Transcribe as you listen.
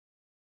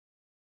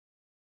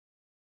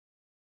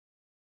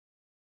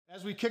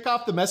As we kick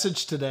off the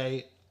message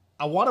today,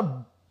 I want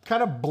to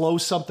kind of blow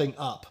something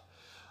up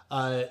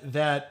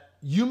that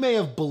you may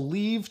have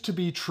believed to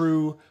be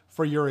true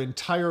for your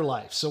entire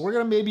life. So we're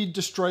going to maybe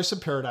destroy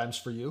some paradigms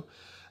for you.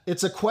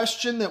 It's a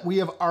question that we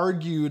have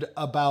argued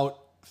about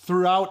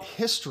throughout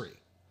history.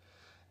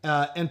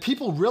 And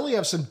people really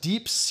have some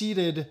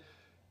deep-seated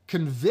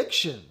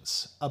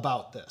convictions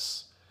about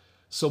this.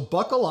 So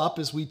buckle up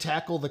as we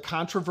tackle the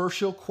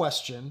controversial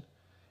question,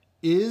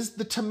 is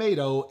the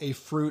tomato a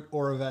fruit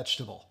or a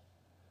vegetable?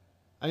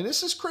 I mean,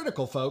 this is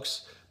critical,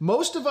 folks.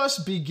 Most of us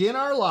begin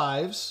our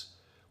lives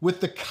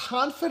with the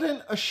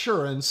confident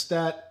assurance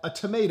that a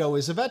tomato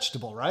is a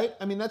vegetable, right?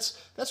 I mean, that's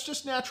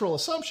just natural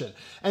assumption.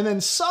 And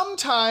then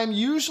sometime,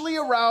 usually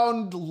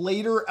around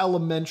later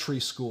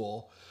elementary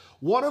school,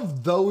 one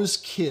of those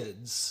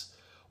kids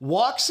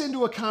walks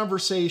into a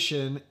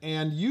conversation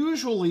and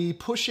usually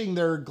pushing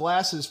their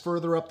glasses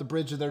further up the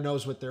bridge of their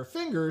nose with their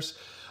fingers,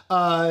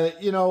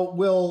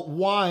 will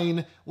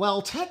whine,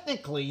 well,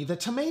 technically, the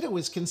tomato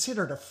is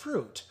considered a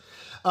fruit.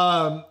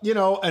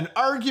 An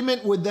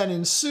argument would then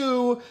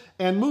ensue,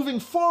 and moving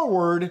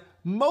forward,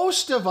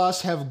 most of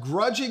us have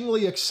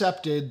grudgingly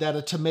accepted that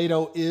a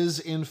tomato is,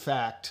 in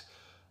fact,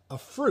 a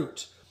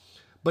fruit.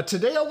 But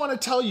today I want to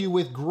tell you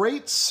with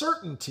great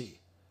certainty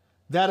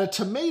that a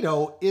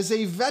tomato is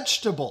a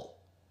vegetable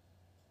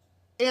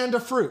and a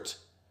fruit.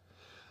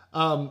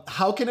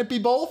 How can it be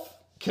both?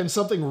 Can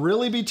something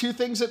really be two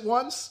things at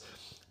once?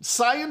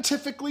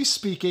 Scientifically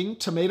speaking,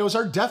 tomatoes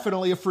are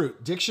definitely a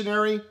fruit.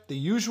 Dictionary, the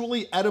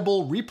usually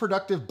edible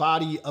reproductive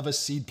body of a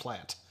seed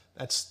plant.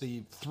 That's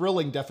the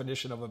thrilling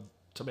definition of a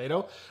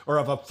tomato or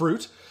of a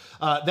fruit.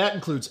 That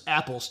includes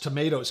apples,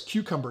 tomatoes,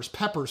 cucumbers,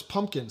 peppers,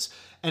 pumpkins,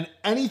 and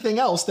anything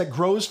else that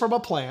grows from a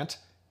plant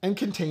and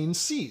contains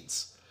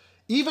seeds.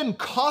 Even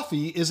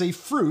coffee is a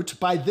fruit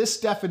by this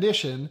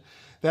definition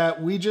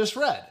that we just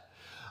read.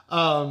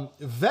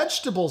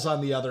 Vegetables,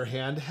 on the other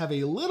hand, have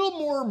a little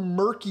more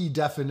murky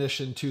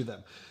definition to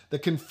them. The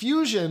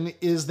confusion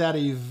is that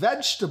a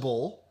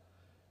vegetable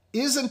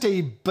isn't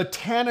a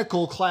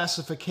botanical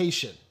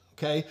classification,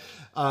 okay?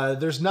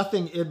 There's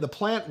nothing in the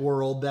plant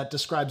world that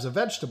describes a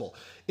vegetable.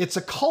 It's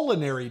a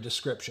culinary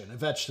description, a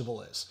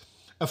vegetable is.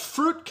 A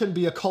fruit can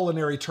be a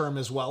culinary term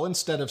as well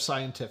instead of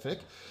scientific.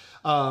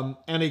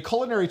 And a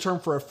culinary term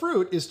for a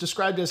fruit is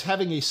described as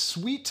having a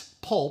sweet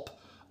pulp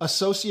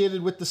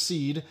associated with the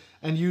seed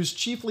and used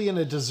chiefly in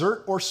a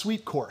dessert or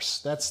sweet course.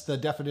 That's the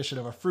definition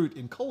of a fruit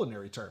in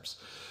culinary terms.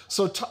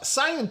 So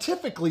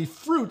scientifically,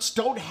 fruits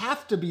don't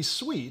have to be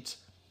sweet,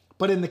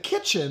 but in the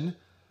kitchen,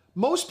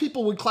 most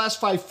people would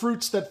classify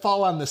fruits that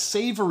fall on the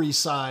savory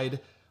side,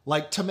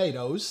 like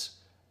tomatoes,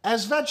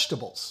 as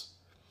vegetables.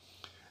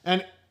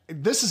 And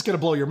this is going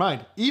to blow your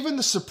mind. Even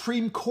the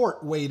Supreme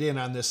Court weighed in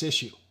on this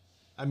issue.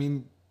 I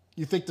mean,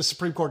 you think the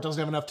Supreme Court doesn't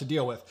have enough to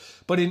deal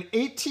with. But in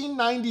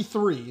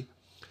 1893,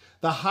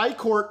 the High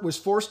Court was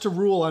forced to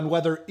rule on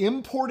whether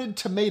imported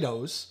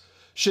tomatoes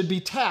should be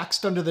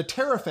taxed under the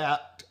Tariff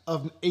Act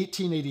of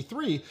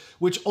 1883,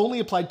 which only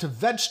applied to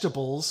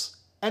vegetables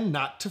and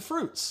not to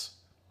fruits.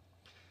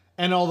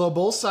 And although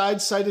both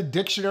sides cited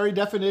dictionary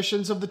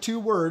definitions of the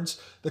two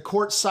words, the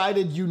court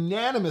sided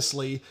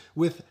unanimously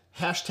with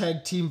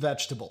 #Team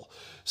Vegetable.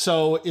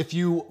 So if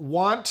you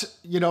want,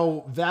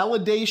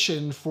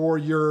 validation for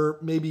your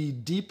maybe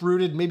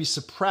deep-rooted, maybe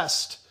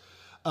suppressed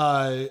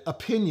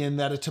opinion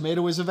that a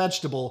tomato is a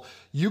vegetable,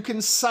 you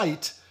can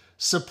cite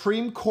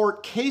Supreme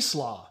Court case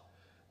law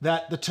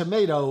that the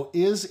tomato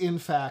is in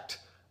fact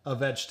a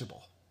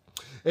vegetable.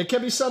 It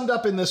can be summed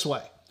up in this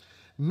way.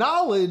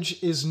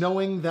 Knowledge is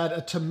knowing that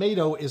a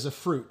tomato is a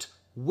fruit.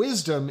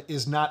 Wisdom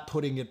is not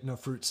putting it in a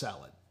fruit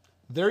salad.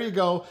 There you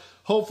go.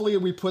 Hopefully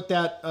we put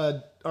that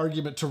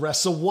argument to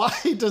rest. So why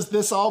does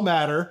this all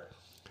matter?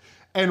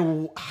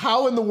 And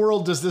how in the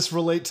world does this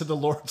relate to the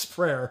Lord's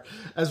Prayer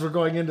as we're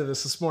going into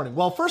this morning?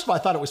 Well, first of all, I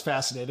thought it was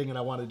fascinating and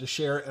I wanted to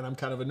share it, and I'm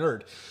kind of a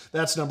nerd.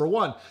 That's number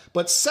one.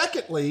 But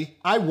secondly,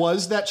 I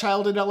was that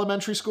child in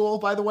elementary school,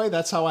 by the way.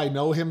 That's how I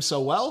know him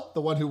so well,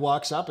 the one who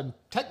walks up and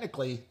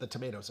technically the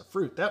tomato's a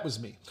fruit. That was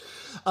me.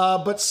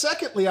 But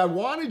secondly, I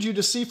wanted you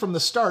to see from the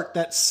start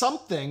that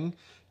something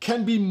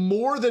can be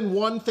more than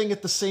one thing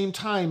at the same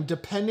time,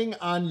 depending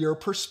on your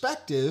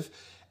perspective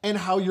and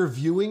how you're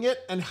viewing it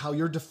and how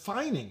you're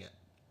defining it.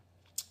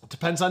 It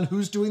depends on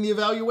who's doing the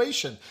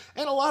evaluation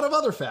and a lot of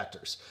other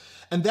factors.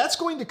 And that's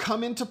going to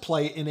come into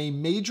play in a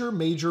major,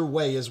 major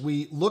way as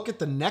we look at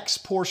the next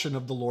portion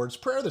of the Lord's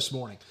Prayer this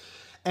morning.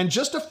 And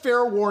just a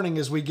fair warning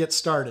as we get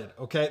started,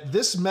 okay?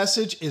 This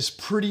message is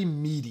pretty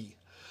meaty.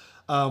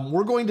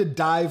 We're going to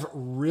dive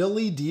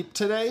really deep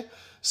today.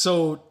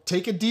 So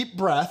take a deep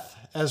breath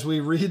as we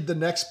read the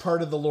next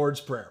part of the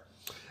Lord's Prayer.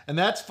 And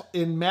that's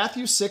in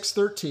Matthew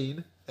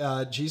 6:13.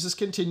 Jesus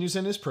continues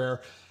in his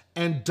prayer,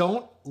 and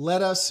don't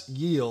let us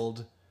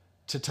yield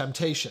to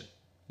temptation.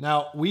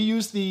 Now, we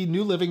use the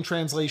New Living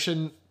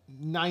Translation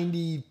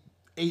 98%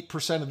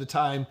 of the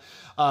time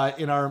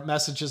in our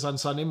messages on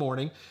Sunday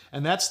morning,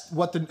 and that's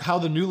how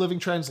the New Living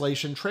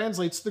Translation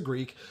translates the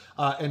Greek,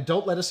 and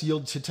don't let us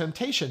yield to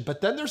temptation.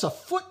 But then there's a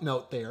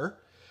footnote there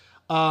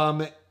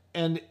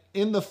And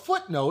in the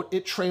footnote,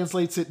 it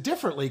translates it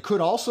differently.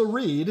 Could also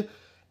read,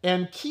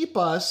 and keep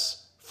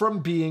us from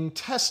being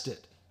tested.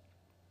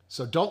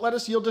 So don't let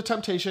us yield to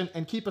temptation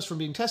and keep us from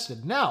being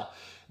tested. Now,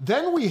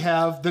 then we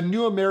have the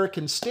New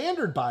American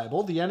Standard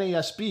Bible, the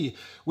NASB,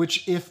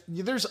 which if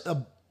there's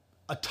a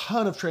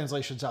ton of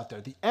translations out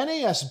there. The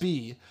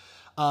NASB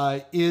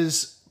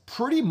is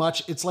pretty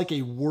much, it's like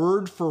a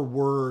word for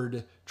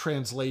word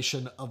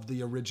translation of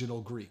the original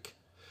Greek.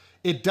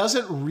 It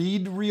doesn't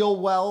read real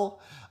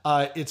well.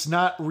 It's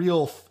not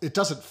real. It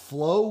doesn't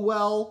flow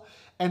well.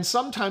 And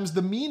sometimes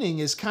the meaning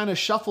is kind of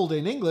shuffled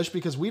in English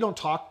because we don't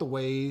talk the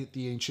way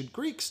the ancient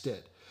Greeks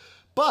did.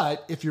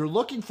 But if you're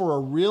looking for a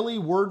really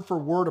word for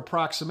word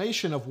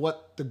approximation of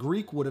what the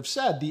Greek would have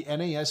said, the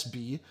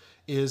NASB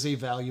is a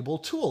valuable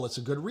tool. It's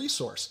a good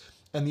resource.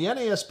 And the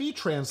NASB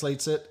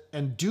translates it,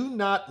 and do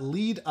not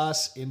lead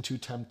us into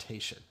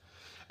temptation.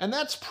 And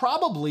that's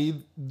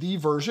probably the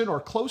version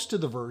or close to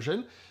the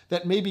version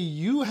that maybe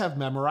you have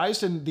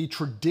memorized in the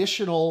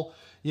traditional,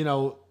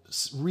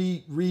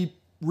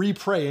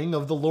 re-praying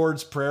of the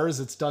Lord's Prayer as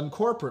it's done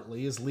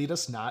corporately is lead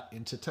us not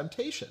into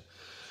temptation.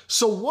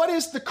 So what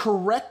is the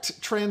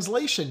correct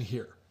translation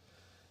here?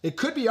 It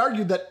could be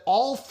argued that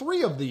all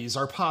three of these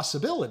are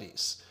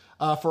possibilities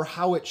for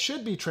how it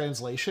should be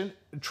translated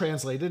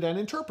and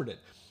interpreted.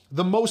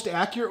 The most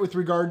accurate with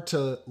regard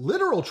to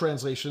literal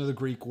translation of the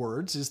Greek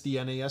words is the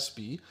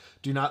NASB,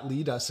 do not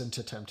lead us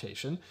into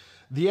temptation.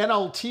 The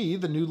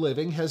NLT, the New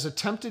Living, has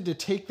attempted to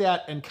take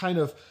that and kind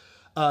of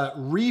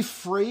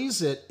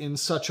rephrase it in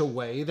such a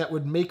way that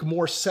would make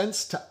more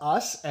sense to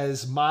us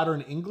as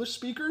modern English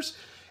speakers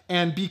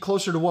and be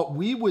closer to what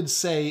we would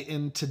say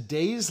in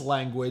today's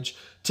language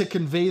to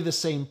convey the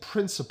same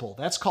principle.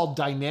 That's called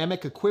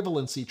dynamic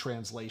equivalency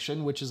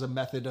translation, which is a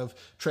method of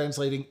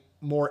translating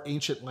more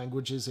ancient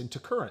languages into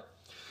current.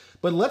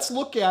 But let's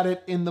look at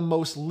it in the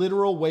most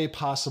literal way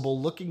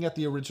possible, looking at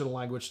the original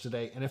language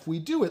today. And if we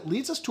do, it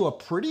leads us to a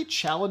pretty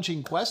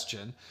challenging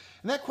question.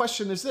 And that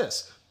question is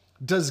this: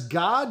 does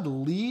God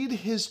lead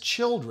his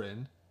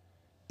children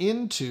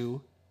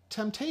into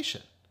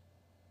temptation?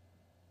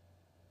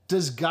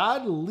 Does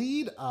God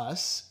lead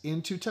us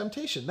into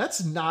temptation?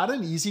 That's not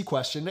an easy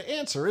question to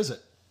answer, is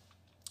it?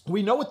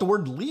 We know what the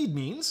word lead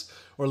means,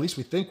 or at least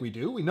we think we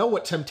do. We know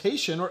what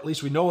temptation, or at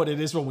least we know what it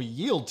is when we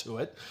yield to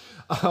it.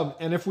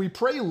 And if we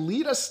pray,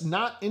 lead us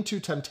not into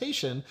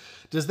temptation,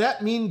 does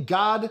that mean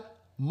God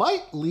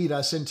might lead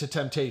us into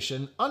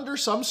temptation under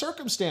some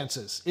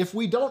circumstances? If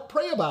we don't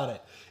pray about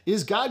it,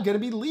 is God going to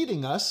be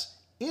leading us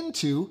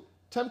into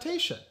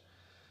temptation?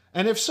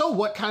 And if so,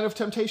 what kind of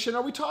temptation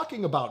are we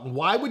talking about? And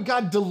why would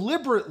God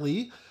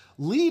deliberately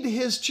lead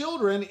his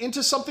children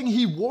into something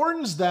he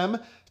warns them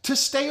to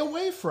stay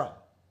away from?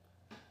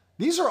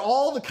 These are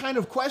all the kind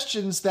of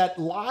questions that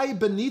lie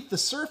beneath the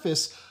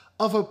surface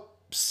of a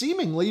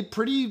seemingly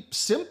pretty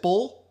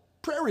simple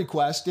prayer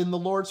request in the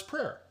Lord's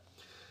Prayer.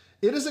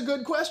 It is a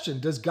good question.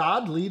 Does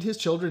God lead his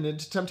children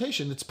into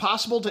temptation? It's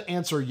possible to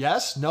answer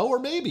yes, no, or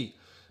maybe,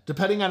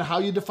 depending on how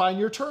you define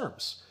your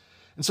terms.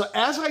 And so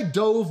as I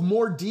dove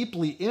more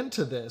deeply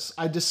into this,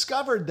 I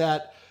discovered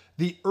that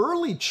the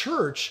early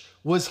church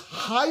was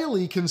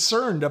highly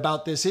concerned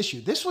about this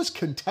issue. This was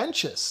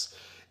contentious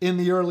in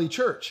the early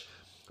church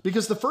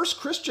because the first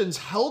Christians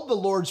held the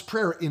Lord's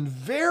Prayer in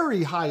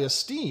very high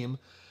esteem.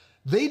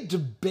 They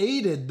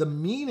debated the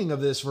meaning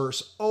of this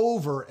verse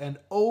over and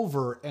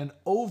over and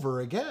over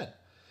again.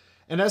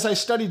 And as I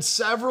studied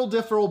several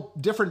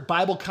different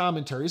Bible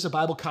commentaries, a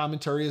Bible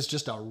commentary is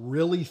just a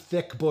really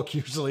thick book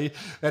usually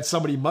that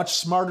somebody much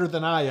smarter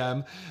than I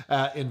am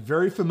and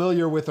very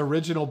familiar with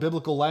original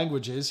biblical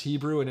languages,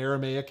 Hebrew and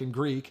Aramaic and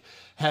Greek,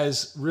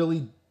 has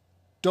really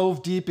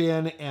dove deep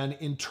in and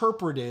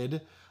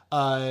interpreted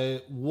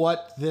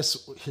what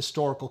this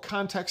historical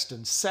context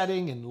and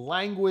setting and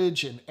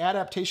language and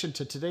adaptation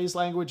to today's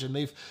language, and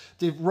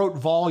they've wrote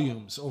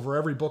volumes over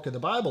every book of the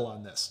Bible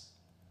on this.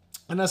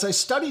 And as I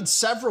studied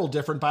several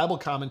different Bible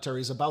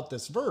commentaries about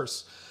this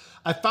verse,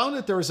 I found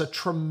that there is a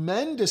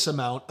tremendous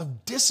amount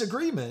of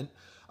disagreement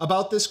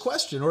about this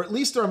question, or at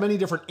least there are many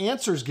different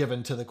answers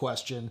given to the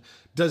question,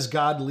 does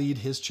God lead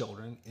his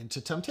children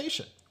into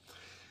temptation?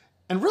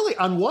 And really,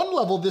 on one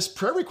level, this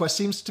prayer request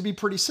seems to be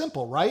pretty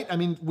simple, right? I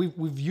mean,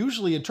 we've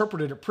usually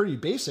interpreted it pretty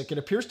basic. It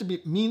appears to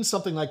mean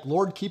something like,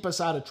 Lord, keep us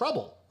out of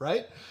trouble,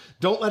 right?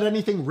 Don't let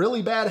anything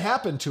really bad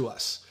happen to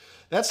us.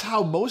 That's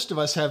how most of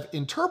us have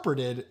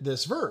interpreted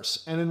this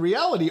verse. And in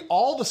reality,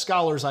 all the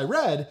scholars I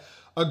read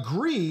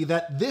agree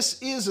that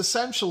this is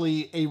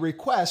essentially a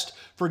request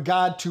for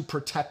God to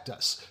protect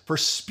us, for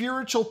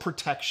spiritual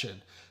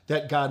protection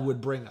that God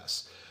would bring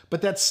us.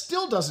 But that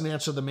still doesn't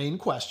answer the main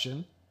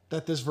question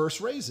that this verse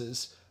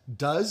raises.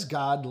 Does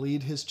God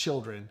lead his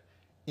children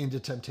into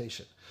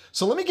temptation?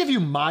 So let me give you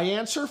my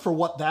answer for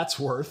what that's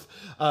worth.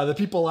 The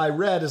people I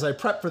read as I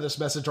prepped for this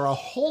message are a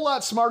whole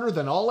lot smarter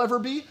than I'll ever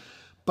be.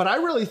 But I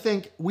really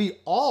think we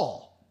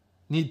all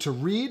need to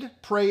read,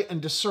 pray, and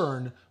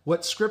discern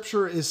what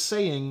Scripture is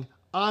saying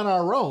on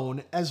our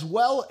own, as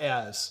well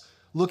as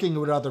looking at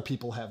what other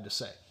people have to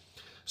say.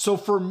 So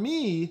for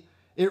me,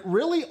 It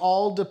really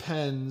all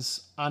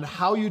depends on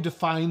how you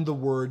define the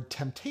word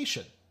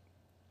temptation.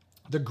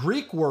 The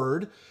Greek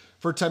word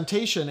for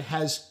temptation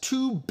has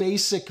two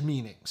basic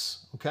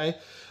meanings, okay?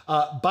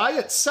 By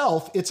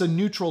itself, it's a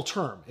neutral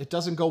term. It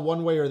doesn't go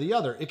one way or the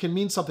other. It can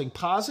mean something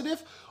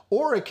positive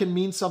or it can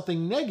mean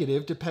something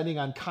negative depending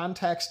on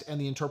context and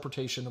the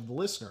interpretation of the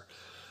listener.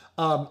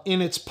 In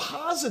its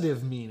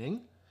positive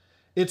meaning,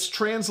 it's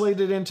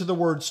translated into the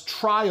words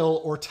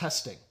trial or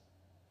testing,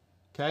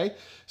 okay?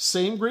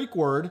 Same Greek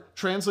word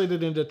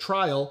translated into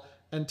trial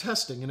and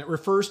testing, and it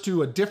refers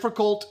to a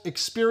difficult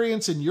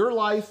experience in your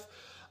life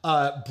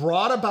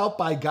brought about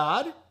by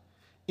God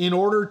in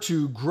order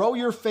to grow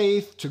your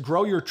faith, to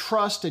grow your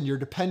trust and your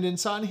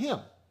dependence on Him.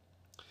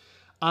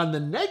 On the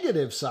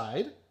negative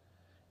side,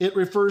 it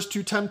refers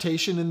to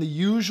temptation in the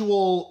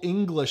usual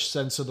English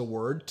sense of the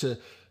word, to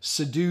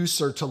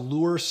seduce or to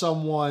lure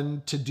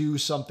someone to do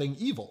something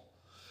evil.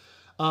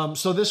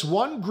 So this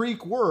one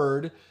Greek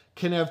word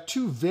can have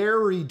two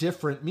very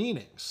different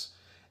meanings.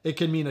 It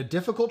can mean a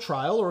difficult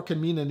trial or it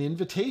can mean an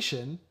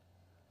invitation,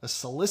 a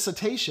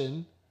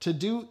solicitation to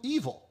do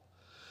evil.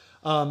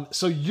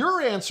 So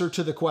your answer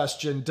to the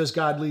question, does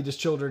God lead his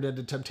children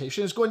into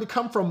temptation, is going to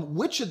come from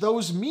which of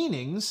those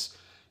meanings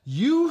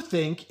you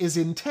think is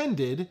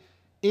intended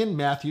in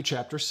Matthew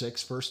chapter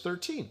 6, verse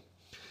 13.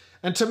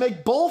 And to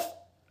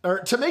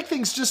make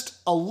things just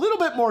a little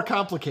bit more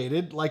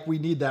complicated, like we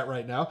need that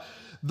right now,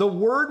 the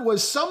word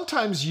was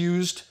sometimes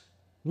used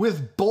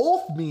with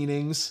both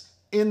meanings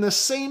in the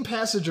same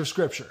passage of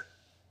Scripture.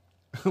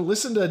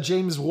 Listen to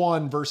James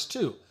 1, verse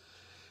 2.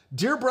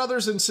 Dear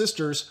brothers and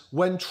sisters,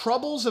 when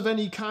troubles of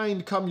any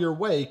kind come your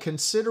way,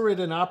 consider it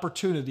an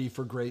opportunity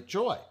for great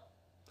joy.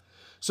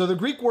 So the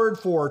Greek word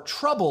for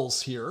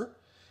troubles here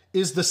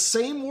is the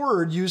same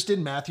word used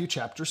in Matthew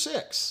chapter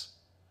 6.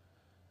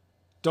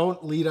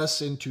 Don't lead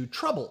us into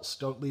troubles.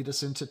 Don't lead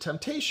us into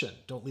temptation.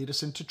 Don't lead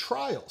us into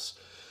trials.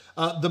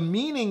 The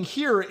meaning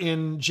here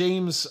in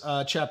James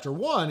chapter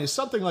 1 is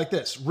something like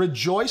this.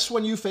 Rejoice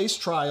when you face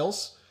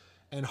trials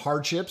and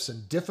hardships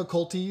and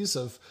difficulties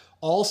of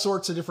all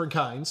sorts of different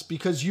kinds,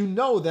 because you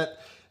know that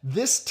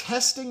this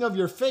testing of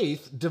your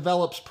faith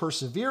develops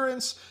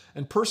perseverance,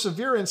 and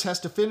perseverance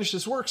has to finish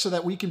its work so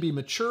that we can be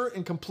mature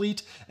and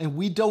complete, and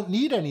we don't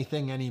need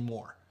anything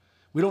anymore.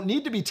 We don't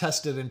need to be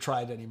tested and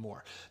tried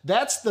anymore.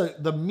 That's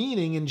the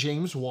meaning in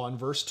James 1,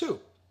 verse 2.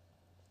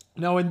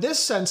 Now, in this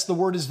sense, the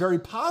word is very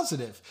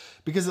positive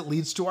because it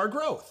leads to our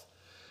growth.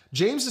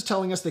 James is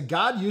telling us that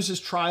God uses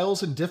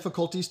trials and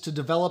difficulties to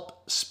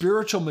develop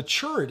spiritual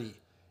maturity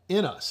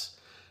in us.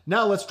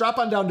 Now, let's drop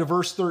on down to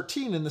verse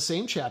 13 in the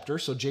same chapter.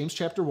 So James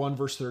chapter 1,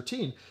 verse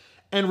 13.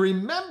 And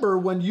remember,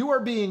 when you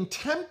are being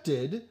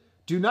tempted,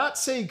 do not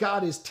say,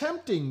 God is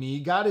tempting me.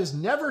 God is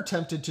never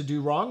tempted to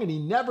do wrong, and he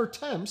never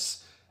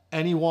tempts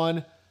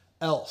anyone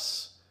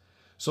else.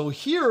 So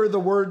here, the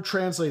word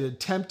translated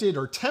tempted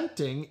or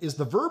tempting is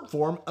the verb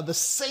form of the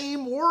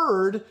same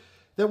word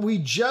that we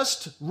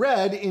just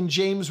read in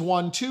James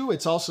 1, 2.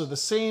 It's also the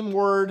same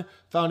word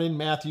found in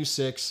Matthew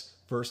 6,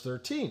 verse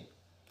 13.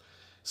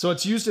 So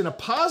it's used in a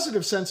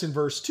positive sense in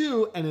verse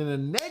 2 and in a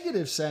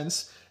negative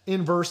sense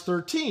in verse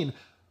 13.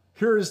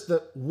 Here is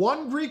the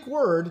one Greek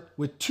word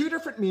with two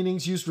different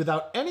meanings used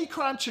without any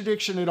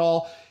contradiction at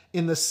all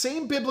in the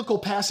same biblical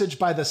passage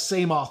by the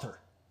same author.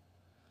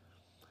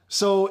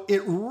 So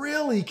it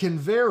really can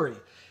vary.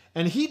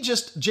 And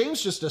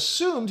James just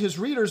assumed his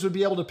readers would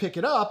be able to pick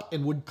it up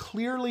and would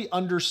clearly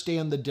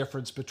understand the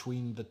difference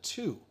between the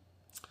two.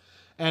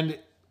 And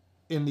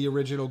in the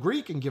original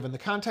Greek and given the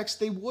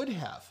context, they would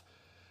have.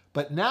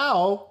 But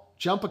now,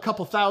 jump a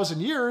couple thousand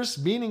years,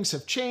 meanings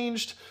have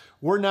changed.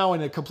 We're now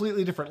in a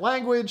completely different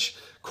language.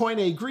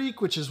 Koine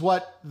Greek, which is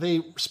what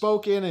they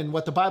spoke in and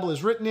what the Bible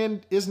is written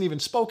in, isn't even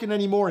spoken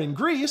anymore in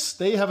Greece.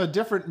 They have a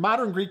different,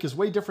 modern Greek is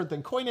way different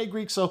than Koine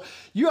Greek. So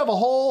you have a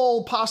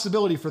whole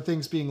possibility for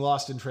things being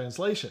lost in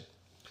translation.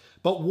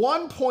 But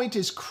one point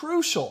is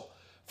crucial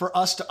for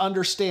us to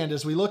understand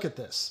as we look at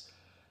this.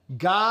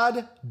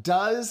 God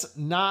does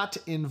not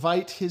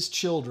invite his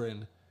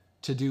children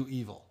to do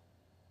evil.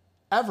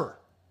 Ever.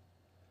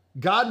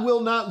 God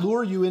will not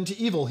lure you into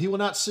evil. He will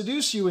not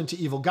seduce you into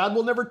evil. God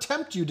will never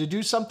tempt you to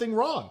do something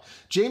wrong.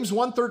 James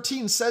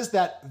 1:13 says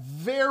that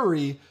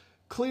very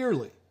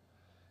clearly.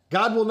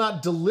 God will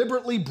not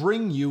deliberately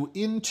bring you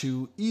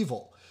into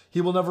evil. He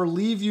will never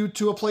leave you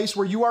to a place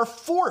where you are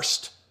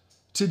forced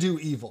to do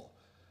evil.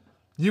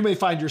 You may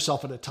find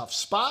yourself in a tough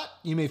spot.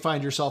 You may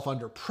find yourself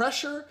under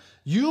pressure.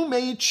 You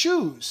may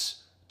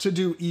choose to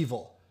do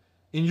evil.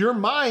 In your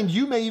mind,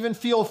 you may even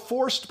feel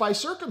forced by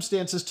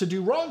circumstances to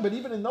do wrong, but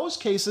even in those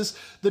cases,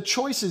 the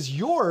choice is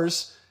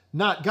yours,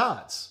 not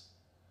God's.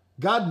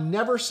 God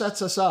never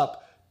sets us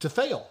up to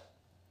fail.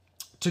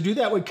 To do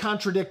that would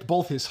contradict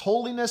both his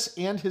holiness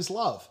and his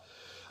love.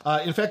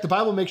 In fact, the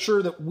Bible makes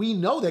sure that we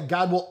know that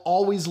God will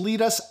always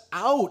lead us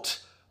out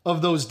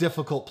of those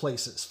difficult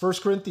places.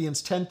 1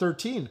 Corinthians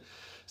 10:13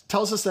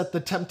 tells us that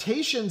the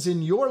temptations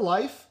in your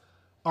life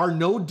are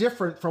no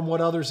different from what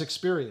others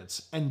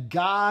experience, and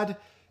God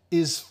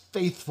is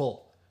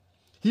faithful.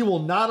 He will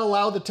not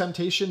allow the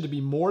temptation to be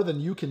more than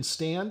you can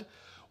stand.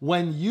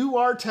 When you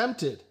are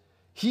tempted,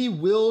 he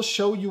will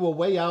show you a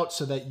way out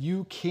so that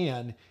you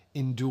can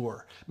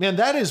endure. Man,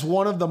 that is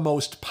one of the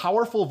most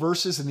powerful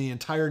verses in the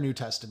entire New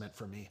Testament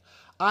for me.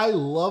 I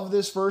love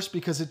this verse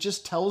because it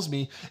just tells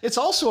me, it's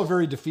also a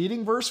very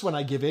defeating verse when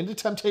I give in to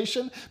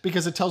temptation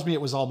because it tells me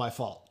it was all my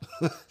fault.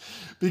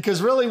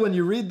 Because really, when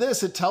you read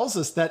this, it tells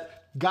us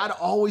that God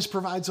always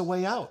provides a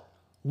way out.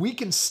 We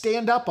can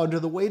stand up under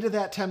the weight of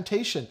that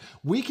temptation.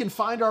 We can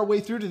find our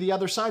way through to the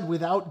other side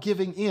without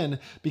giving in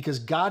because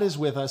God is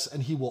with us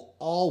and he will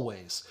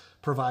always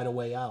provide a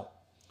way out.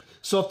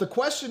 So if the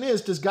question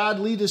is, does God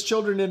lead his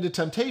children into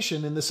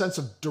temptation in the sense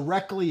of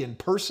directly and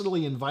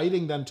personally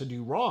inviting them to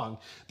do wrong?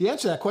 The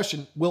answer to that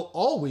question will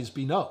always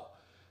be no.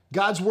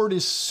 God's word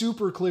is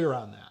super clear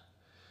on that.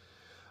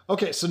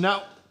 Okay, so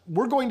now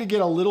we're going to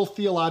get a little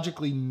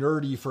theologically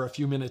nerdy for a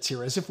few minutes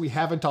here, as if we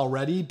haven't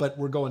already, but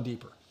we're going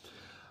deeper.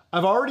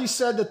 I've already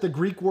said that the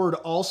Greek word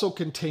also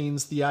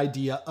contains the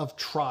idea of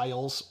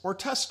trials or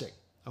testing.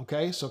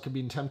 Okay, so it can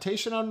be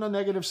temptation on the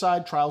negative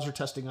side, trials or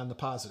testing on the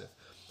positive.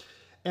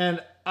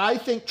 And I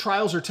think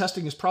trials or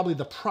testing is probably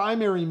the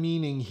primary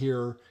meaning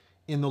here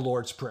in the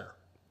Lord's Prayer.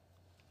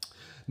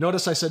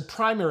 Notice I said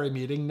primary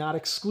meaning, not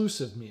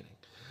exclusive meaning.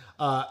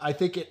 I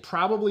think it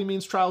probably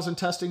means trials and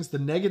testings. The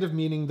negative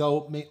meaning,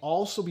 though, may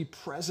also be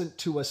present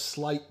to a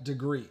slight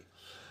degree.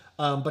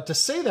 But to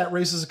say that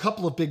raises a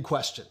couple of big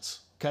questions.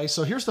 Okay,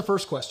 so here's the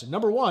first question.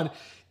 Number one,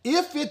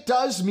 if it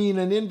does mean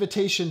an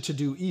invitation to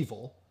do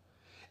evil,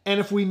 and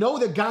if we know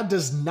that God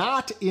does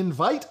not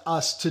invite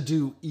us to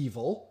do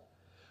evil,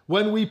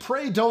 when we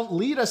pray, don't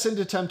lead us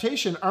into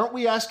temptation, aren't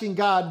we asking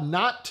God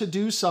not to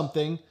do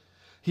something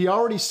he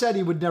already said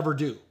he would never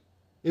do?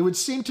 It would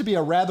seem to be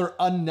a rather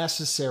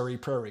unnecessary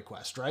prayer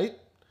request, right?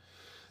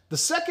 The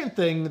second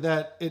thing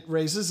that it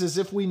raises is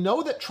if we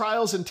know that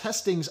trials and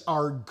testings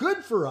are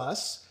good for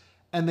us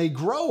and they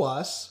grow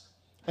us,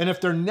 and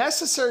if they're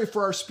necessary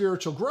for our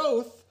spiritual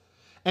growth,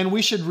 and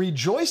we should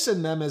rejoice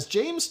in them as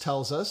James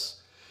tells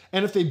us,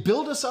 and if they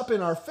build us up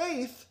in our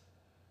faith,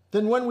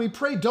 then when we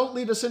pray, don't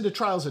lead us into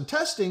trials and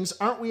testings,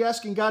 aren't we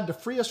asking God to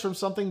free us from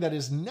something that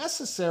is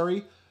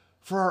necessary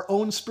for our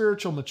own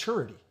spiritual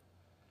maturity?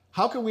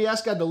 How can we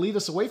ask God to lead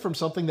us away from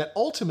something that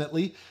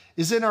ultimately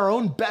is in our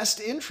own best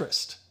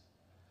interest?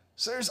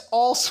 So there's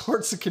all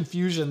sorts of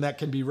confusion that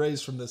can be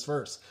raised from this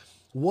verse.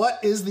 What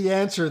is the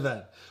answer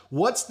then?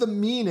 What's the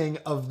meaning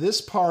of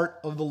this part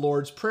of the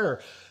Lord's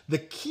Prayer? The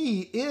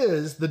key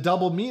is the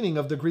double meaning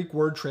of the Greek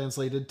word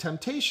translated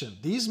temptation.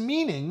 These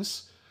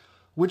meanings,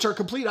 which are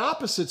complete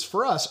opposites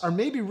for us, are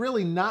maybe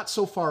really not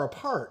so far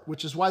apart,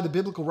 which is why the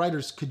biblical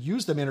writers could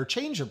use them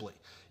interchangeably,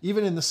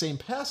 even in the same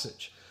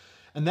passage.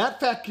 And that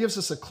fact gives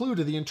us a clue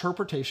to the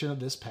interpretation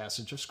of this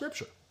passage of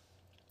Scripture.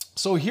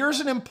 So here's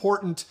an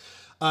important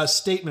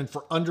statement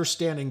for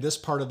understanding this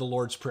part of the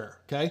Lord's Prayer,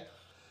 okay?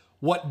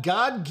 What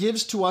God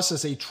gives to us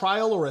as a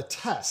trial or a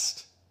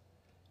test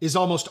is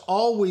almost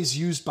always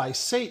used by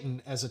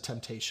Satan as a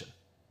temptation.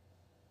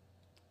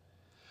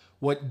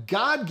 What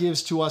God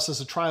gives to us as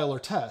a trial or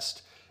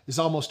test is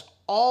almost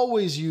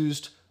always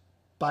used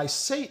by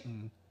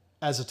Satan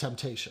as a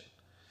temptation.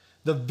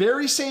 The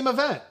very same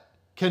event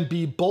can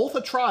be both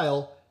a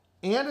trial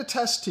and a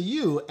test to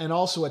you and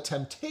also a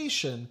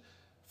temptation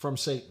from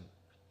Satan.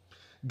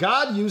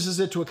 God uses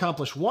it to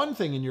accomplish one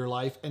thing in your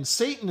life, and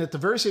Satan at the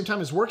very same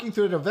time is working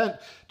through that event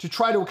to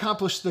try to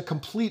accomplish the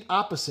complete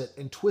opposite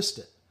and twist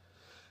it.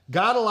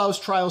 God allows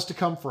trials to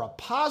come for a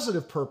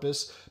positive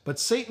purpose, but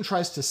Satan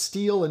tries to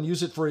steal and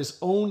use it for his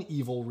own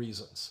evil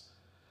reasons.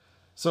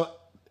 So,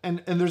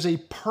 and there's a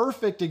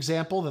perfect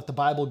example that the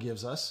Bible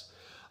gives us,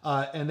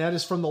 and that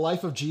is from the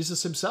life of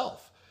Jesus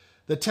himself.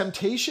 The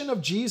temptation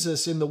of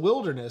Jesus in the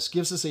wilderness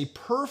gives us a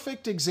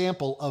perfect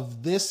example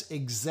of this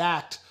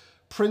exact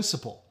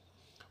principle.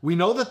 We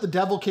know that the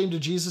devil came to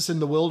Jesus in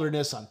the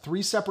wilderness on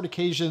 3 separate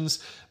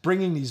occasions,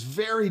 bringing these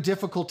very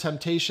difficult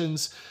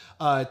temptations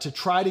to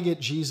try to get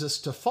Jesus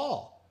to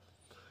fall,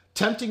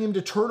 tempting him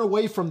to turn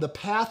away from the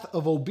path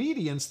of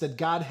obedience that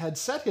God had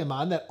set him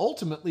on that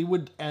ultimately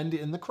would end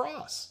in the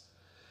cross.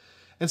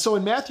 And so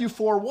in Matthew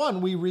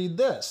 4:1, we read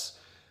this: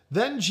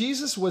 "Then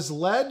Jesus was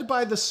led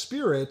by the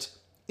Spirit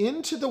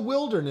into the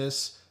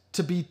wilderness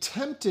to be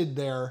tempted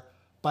there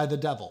by the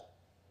devil."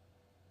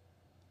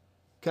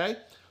 Okay?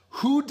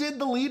 Who did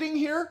the leading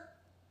here?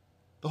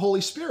 The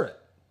Holy Spirit.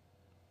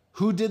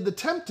 Who did the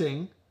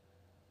tempting?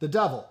 The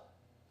devil.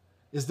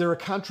 Is there a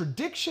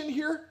contradiction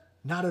here?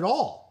 Not at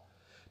all.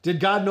 Did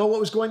God know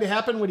what was going to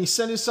happen when he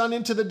sent his son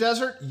into the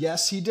desert?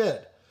 Yes, he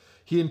did.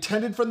 He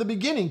intended from the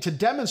beginning to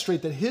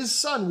demonstrate that his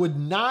son would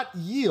not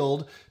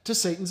yield to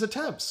Satan's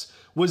attempts.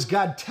 Was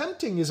God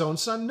tempting his own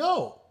son?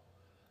 No.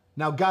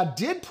 Now, God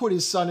did put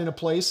his son in a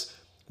place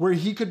where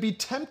he could be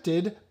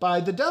tempted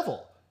by the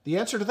devil. The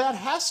answer to that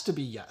has to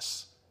be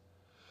yes.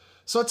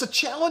 So it's a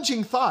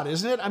challenging thought,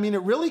 isn't it? I mean,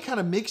 it really kind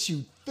of makes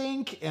you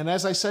think, and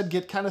as I said,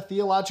 get kind of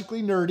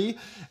theologically nerdy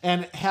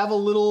and have a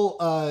little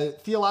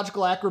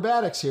theological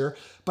acrobatics here.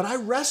 But I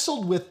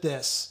wrestled with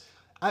this.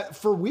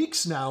 for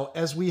weeks now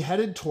as we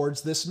headed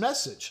towards this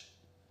message.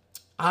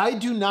 I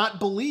do not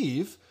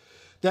believe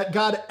that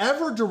God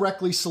ever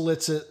directly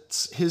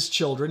solicits his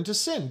children to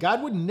sin.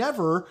 God would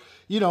never,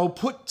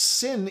 put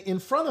sin in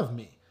front of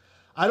me.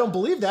 I don't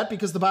believe that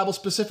because the Bible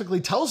specifically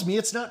tells me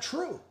it's not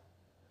true.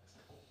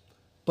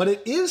 But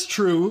it is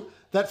true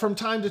that from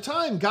time to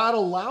time, God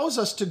allows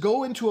us to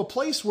go into a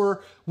place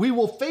where we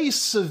will face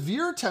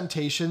severe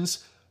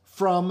temptations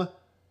from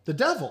the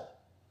devil.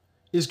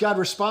 Is God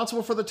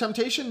responsible for the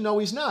temptation? No,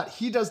 he's not.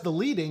 He does the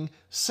leading.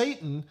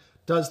 Satan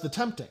does the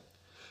tempting.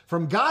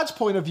 From God's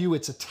point of view,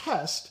 it's a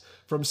test.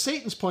 From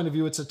Satan's point of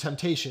view, it's a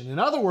temptation. In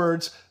other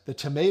words, the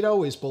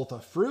tomato is both a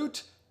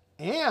fruit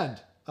and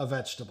a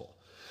vegetable.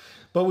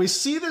 But we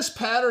see this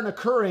pattern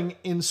occurring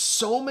in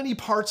so many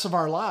parts of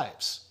our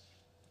lives.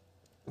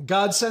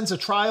 God sends a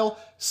trial,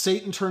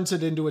 Satan turns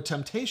it into a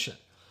temptation.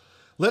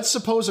 Let's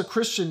suppose a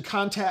Christian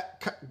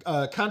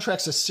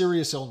contracts a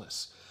serious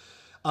illness.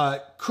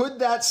 Could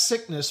that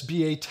sickness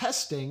be a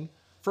testing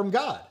from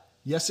God?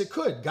 Yes, it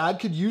could. God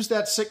could use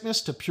that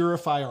sickness to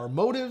purify our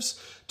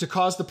motives, to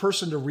cause the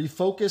person to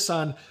refocus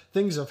on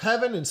things of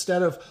heaven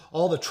instead of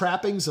all the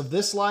trappings of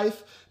this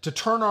life, to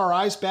turn our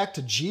eyes back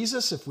to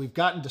Jesus if we've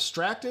gotten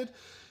distracted.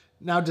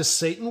 Now, does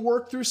Satan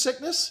work through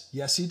sickness?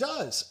 Yes, he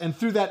does. And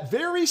through that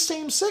very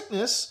same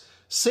sickness,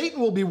 Satan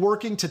will be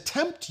working to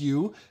tempt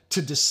you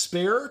to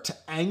despair, to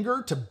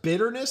anger, to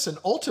bitterness, and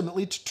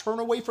ultimately to turn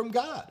away from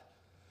God.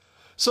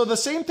 So the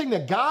same thing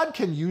that God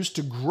can use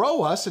to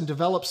grow us and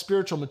develop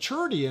spiritual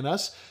maturity in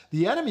us,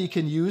 the enemy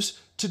can use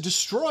to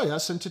destroy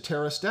us and to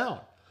tear us down.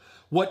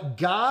 What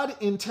God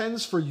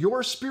intends for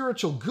your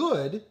spiritual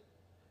good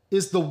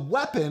is the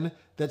weapon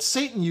that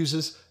Satan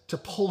uses to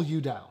pull you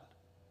down.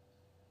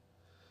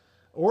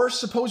 Or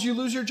suppose you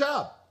lose your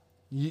job.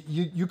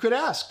 You could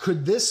ask,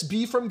 could this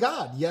be from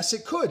God? Yes,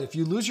 it could. If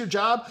you lose your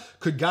job,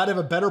 could God have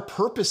a better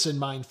purpose in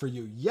mind for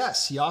you?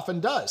 Yes, he often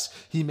does.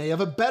 He may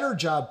have a better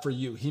job for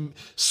you. He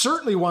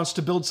certainly wants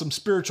to build some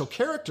spiritual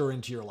character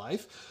into your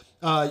life.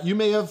 You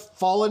may have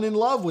fallen in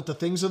love with the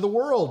things of the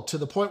world to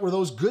the point where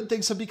those good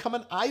things have become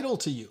an idol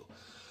to you.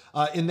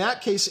 In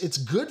that case, it's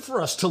good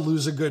for us to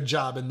lose a good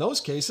job in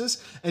those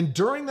cases. And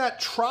during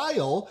that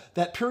trial,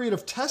 that period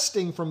of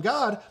testing from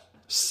God,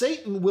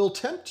 Satan will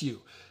tempt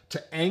you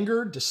to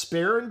anger,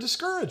 despair, and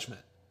discouragement.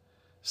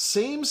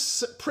 Same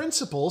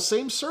principle,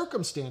 same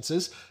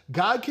circumstances,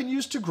 God can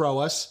use to grow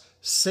us,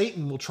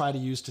 Satan will try to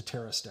use to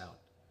tear us down.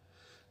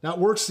 Now, it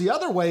works the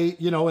other way,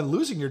 in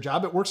losing your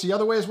job, it works the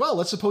other way as well.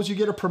 Let's suppose you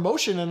get a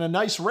promotion and a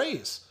nice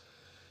raise.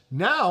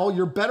 Now,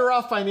 you're better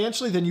off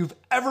financially than you've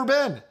ever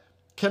been.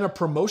 Can a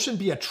promotion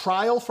be a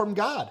trial from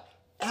God?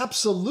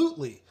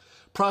 Absolutely.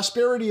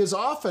 Prosperity is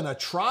often a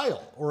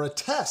trial or a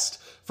test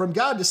from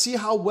God to see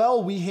how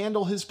well we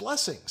handle his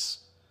blessings.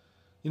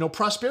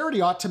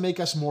 Prosperity ought to make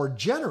us more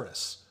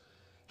generous.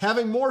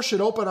 Having more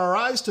should open our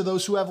eyes to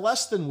those who have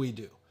less than we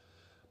do.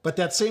 But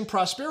that same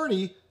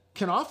prosperity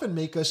can often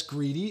make us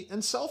greedy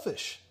and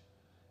selfish.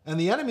 And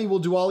the enemy will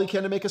do all he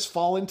can to make us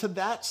fall into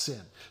that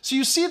sin. So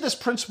you see this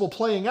principle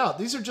playing out.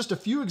 These are just a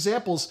few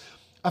examples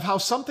of how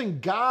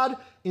something God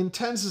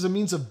intends as a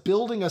means of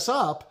building us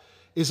up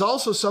is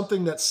also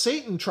something that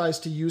Satan tries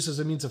to use as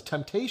a means of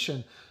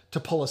temptation to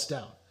pull us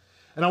down.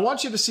 And I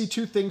want you to see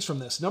two things from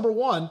this. Number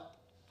one,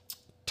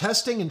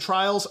 testing and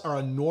trials are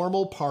a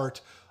normal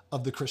part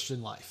of the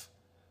Christian life.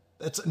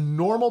 It's a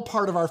normal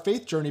part of our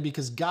faith journey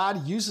because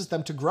God uses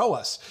them to grow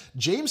us.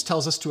 James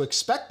tells us to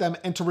expect them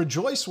and to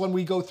rejoice when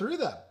we go through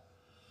them.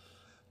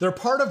 They're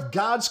part of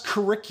God's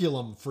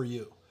curriculum for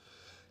you.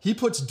 He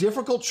puts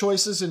difficult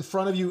choices in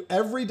front of you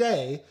every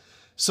day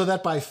so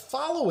that by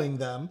following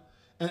them,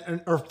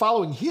 or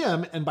following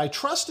him and by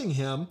trusting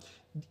him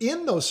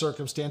in those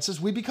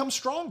circumstances, we become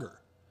stronger.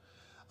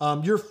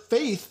 Your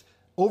faith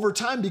over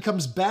time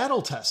becomes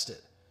battle tested.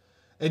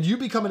 And you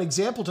become an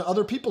example to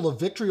other people of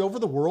victory over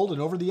the world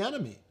and over the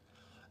enemy.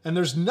 And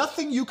there's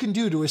nothing you can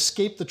do to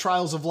escape the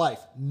trials of life.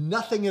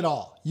 Nothing at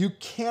all. You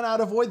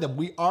cannot avoid them.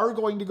 We are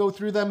going to go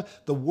through them.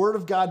 The Word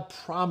of God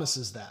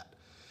promises that.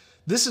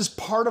 This is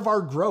part of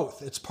our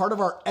growth. It's part of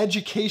our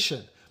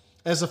education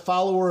as a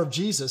follower of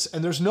Jesus.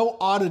 And there's no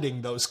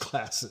auditing those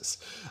classes.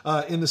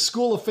 In the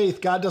School of Faith,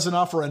 God doesn't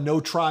offer a no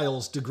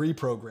trials degree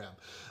program.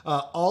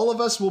 All of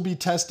us will be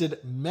tested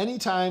many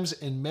times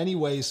in many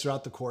ways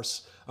throughout the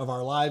course of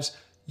our lives,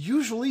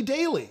 usually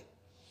daily.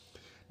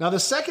 Now, the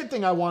second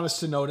thing I want us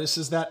to notice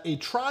is that a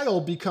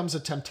trial becomes a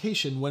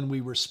temptation when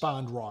we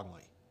respond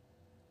wrongly.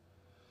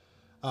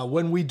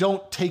 When we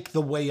don't take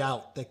the way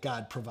out that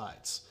God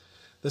provides.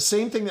 The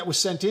same thing that was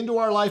sent into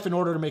our life in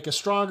order to make us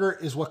stronger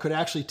is what could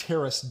actually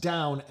tear us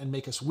down and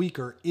make us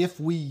weaker if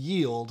we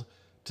yield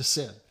to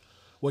sin.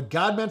 What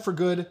God meant for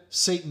good,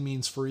 Satan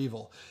means for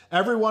evil.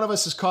 Every one of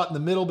us is caught in the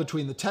middle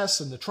between the tests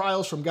and the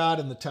trials from God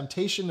and the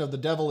temptation of the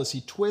devil as he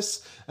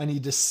twists and he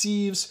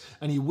deceives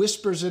and he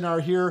whispers in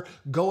our ear,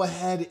 go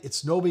ahead,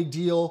 it's no big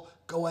deal,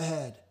 go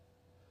ahead.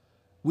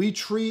 We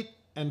treat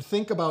and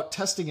think about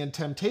testing and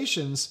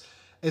temptations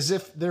as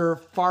if they're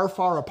far,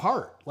 far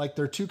apart, like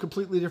they're two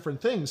completely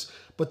different things.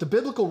 But the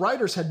biblical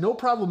writers had no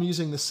problem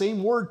using the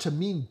same word to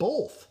mean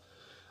both.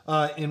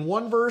 In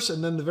one verse,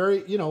 and then the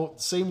very,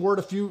 same word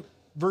a few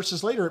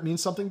verses later, it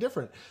means something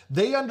different.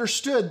 They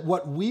understood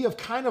what we have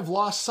kind of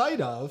lost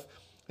sight of,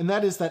 and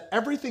that is that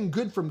everything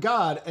good from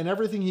God and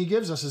everything he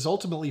gives us is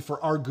ultimately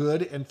for our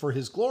good and for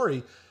his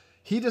glory.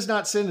 He does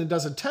not sin and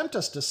doesn't tempt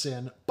us to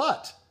sin,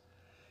 but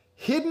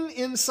hidden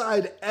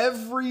inside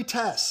every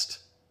test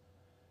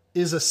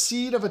is a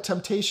seed of a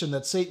temptation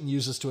that Satan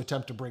uses to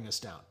attempt to bring us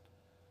down.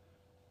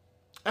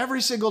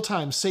 Every single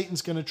time,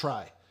 Satan's going to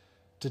try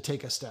to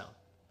take us down.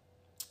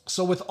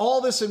 So with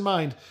all this in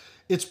mind,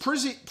 it's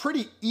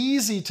pretty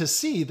easy to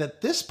see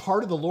that this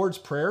part of the Lord's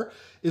Prayer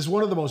is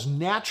one of the most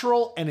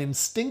natural and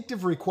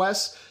instinctive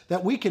requests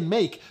that we can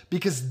make,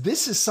 because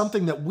this is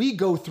something that we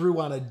go through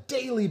on a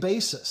daily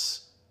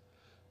basis.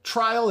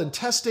 Trial and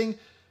testing,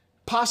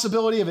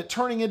 possibility of it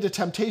turning into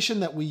temptation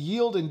that we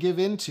yield and give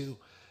into.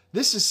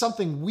 This is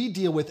something we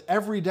deal with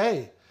every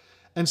day.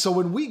 And so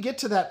when we get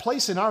to that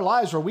place in our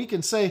lives where we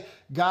can say,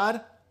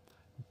 God,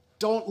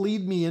 don't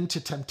lead me into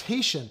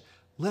temptation.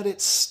 Let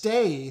it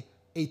stay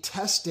a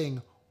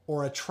testing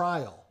or a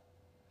trial.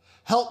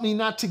 Help me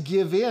not to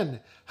give in.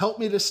 Help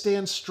me to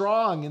stand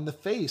strong in the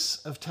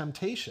face of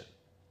temptation.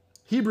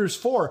 Hebrews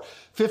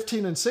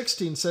 4:15 and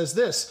 16 says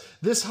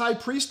this high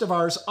priest of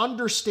ours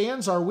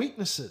understands our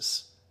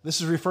weaknesses.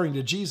 This is referring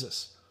to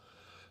Jesus.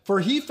 For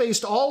he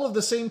faced all of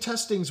the same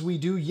testings we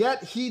do,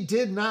 yet he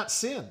did not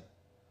sin.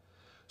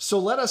 So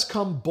let us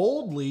come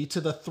boldly to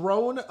the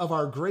throne of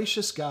our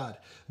gracious God.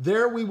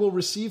 There we will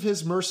receive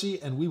his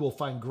mercy and we will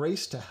find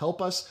grace to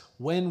help us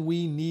when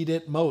we need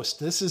it most.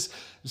 This is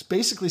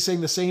basically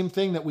saying the same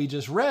thing that we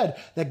just read,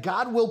 that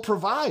God will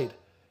provide.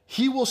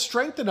 He will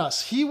strengthen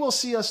us. He will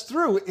see us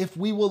through if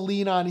we will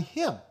lean on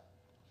him.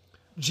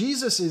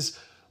 Jesus is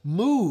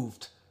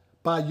moved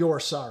by your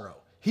sorrow.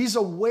 He's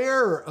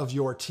aware of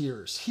your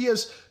tears. He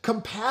has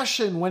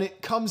compassion when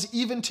it comes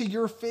even to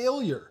your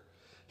failure.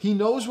 He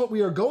knows what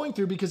we are going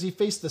through because he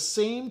faced the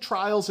same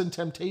trials and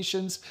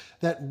temptations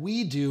that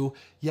we do,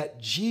 yet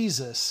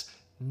Jesus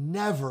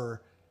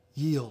never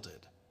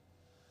yielded.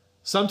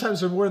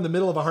 Sometimes when we're in the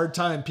middle of a hard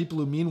time, people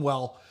who mean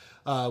well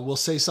will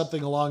say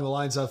something along the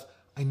lines of,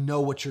 I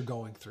know what you're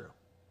going through.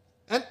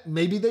 And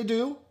maybe they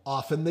do.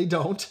 Often they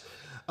don't.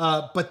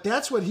 But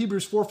that's what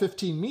Hebrews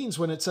 4:15 means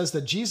when it says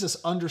that Jesus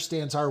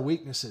understands our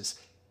weaknesses.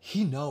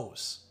 He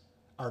knows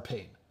our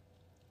pain.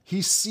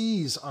 He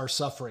sees our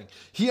suffering.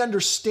 He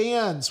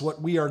understands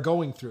what we are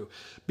going through.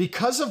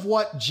 Because of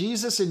what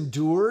Jesus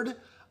endured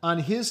on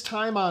his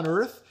time on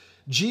earth,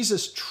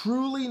 Jesus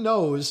truly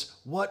knows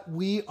what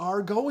we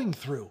are going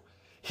through.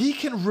 He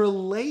can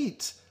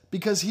relate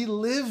because he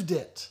lived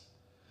it.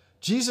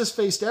 Jesus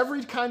faced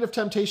every kind of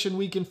temptation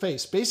we can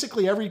face.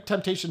 Basically, every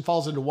temptation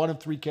falls into one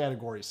of three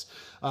categories.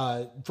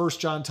 1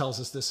 John tells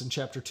us this in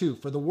chapter 2.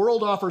 For the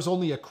world offers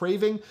only a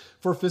craving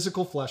for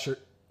physical pleasure,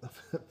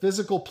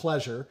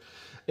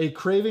 a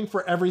craving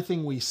for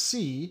everything we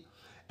see,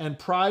 and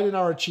pride in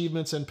our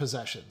achievements and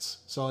possessions.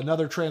 So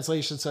another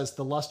translation says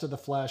the lust of the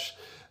flesh,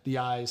 the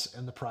eyes,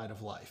 and the pride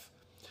of life.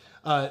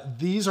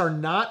 These are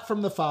not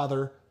from the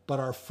Father,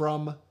 but are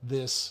from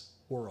this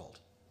world.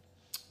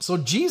 So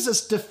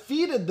Jesus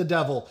defeated the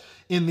devil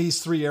in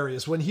these three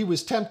areas when he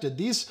was tempted.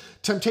 These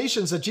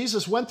temptations that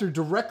Jesus went through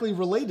directly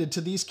related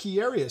to these key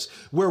areas.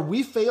 Where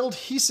we failed,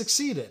 he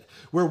succeeded.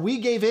 Where we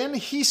gave in,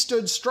 he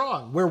stood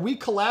strong. Where we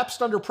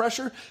collapsed under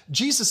pressure,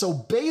 Jesus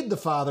obeyed the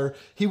Father.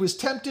 He was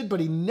tempted,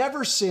 but he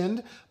never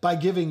sinned by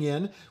giving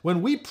in.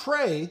 When we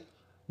pray,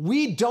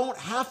 we don't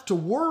have to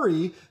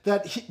worry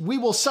that we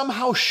will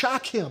somehow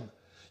shock him.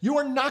 You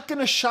are not going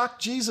to shock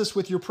Jesus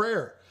with your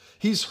prayer.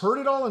 He's heard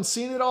it all and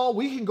seen it all.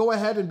 We can go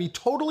ahead and be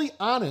totally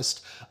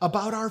honest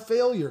about our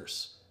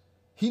failures.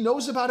 He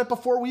knows about it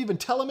before we even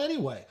tell him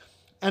anyway.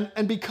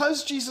 And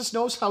because Jesus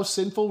knows how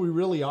sinful we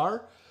really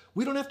are,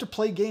 we don't have to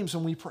play games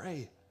when we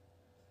pray.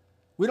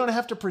 We don't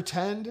have to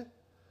pretend.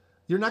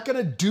 You're not going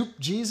to dupe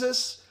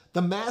Jesus.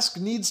 The mask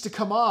needs to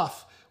come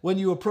off when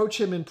you approach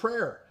him in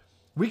prayer.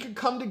 We can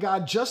come to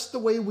God just the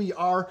way we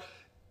are,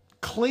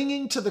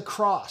 clinging to the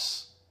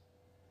cross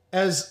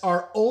as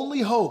our only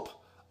hope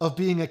of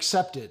being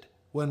accepted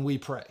when we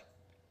pray.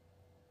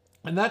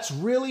 And that's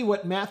really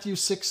what Matthew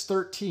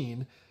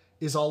 6:13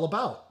 is all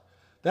about.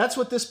 That's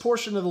what this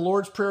portion of the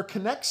Lord's Prayer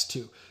connects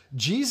to.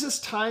 Jesus'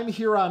 time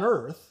here on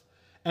earth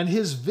and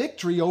his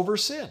victory over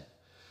sin.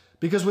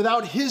 Because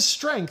without his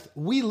strength,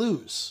 we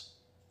lose.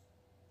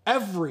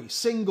 Every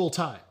single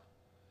time.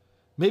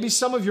 Maybe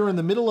some of you are in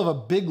the middle of a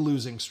big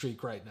losing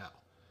streak right now.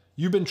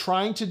 You've been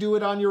trying to do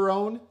it on your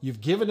own.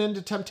 You've given in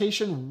to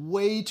temptation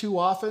way too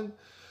often.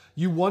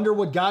 You wonder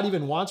what God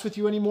even wants with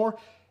you anymore.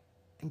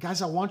 And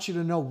guys, I want you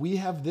to know we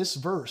have this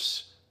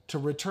verse to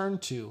return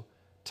to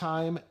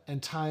time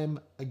and time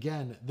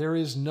again. There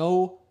is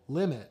no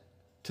limit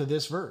to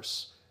this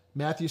verse.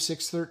 Matthew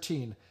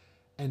 6:13.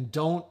 And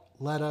don't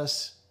let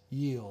us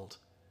yield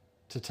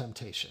to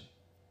temptation.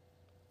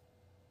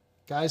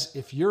 Guys,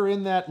 if you're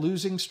in that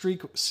losing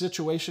streak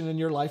situation in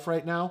your life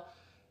right now,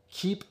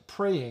 keep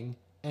praying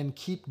and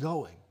keep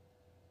going.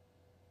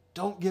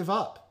 Don't give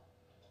up.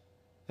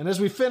 And as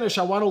we finish,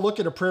 I want to look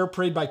at a prayer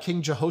prayed by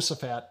King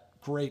Jehoshaphat,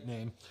 great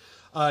name,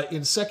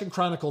 in 2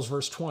 Chronicles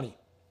verse 20.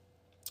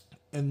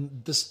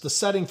 And the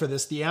setting for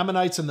this, the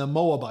Ammonites and the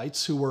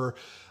Moabites, who were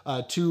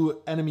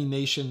two enemy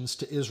nations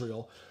to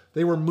Israel,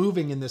 they were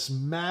moving in this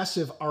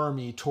massive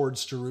army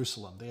towards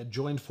Jerusalem. They had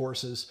joined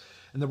forces,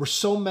 and there were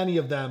so many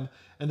of them,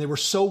 and they were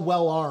so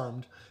well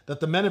armed that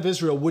the men of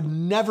Israel would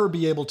never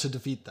be able to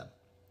defeat them.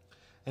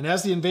 And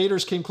as the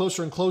invaders came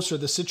closer and closer,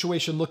 the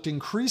situation looked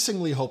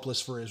increasingly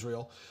hopeless for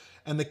Israel,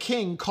 and the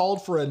king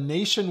called for a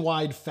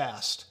nationwide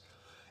fast.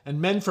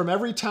 And men from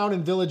every town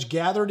and village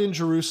gathered in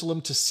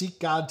Jerusalem to seek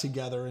God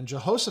together, and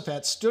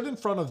Jehoshaphat stood in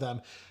front of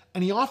them,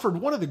 and he offered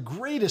one of the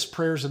greatest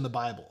prayers in the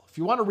Bible. If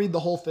you want to read the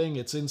whole thing,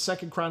 it's in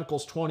 2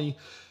 Chronicles 20,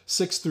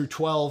 6 through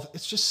 12.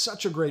 It's just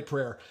such a great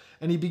prayer.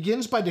 And he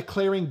begins by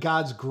declaring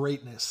God's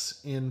greatness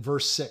in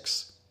verse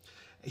 6.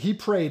 He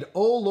prayed,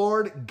 "O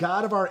Lord,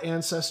 God of our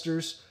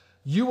ancestors,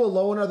 you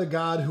alone are the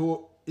God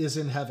who is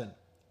in heaven.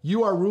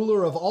 You are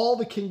ruler of all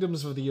the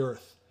kingdoms of the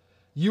earth.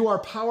 You are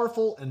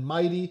powerful and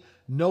mighty.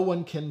 No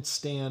one can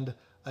stand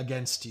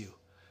against you."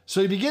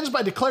 So he begins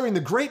by declaring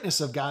the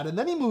greatness of God, and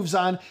then he moves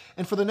on,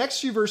 and for the next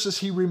few verses,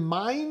 he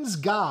reminds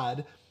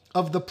God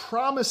of the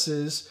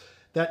promises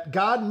that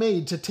God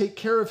made to take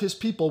care of his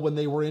people when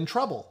they were in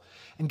trouble.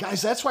 And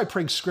guys, that's why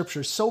praying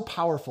scripture is so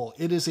powerful.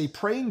 It is a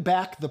praying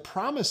back the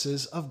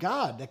promises of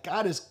God that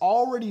God has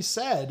already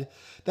said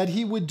that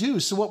he would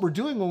do. So what we're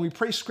doing when we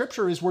pray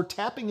scripture is we're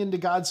tapping into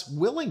God's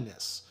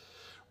willingness.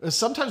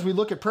 Sometimes we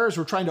look at prayers,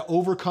 we're trying to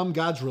overcome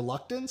God's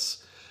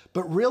reluctance.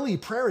 But really,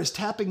 prayer is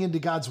tapping into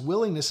God's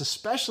willingness,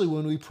 especially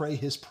when we pray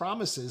his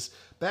promises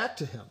back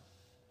to him.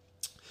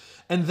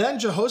 And then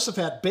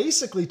Jehoshaphat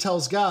basically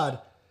tells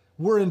God,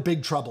 we're in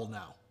big trouble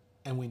now,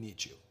 and we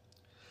need you.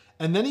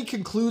 And then he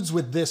concludes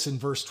with this in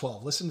verse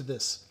 12. Listen to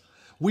this.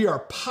 We are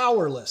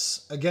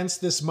powerless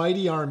against this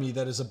mighty army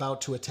that is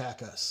about to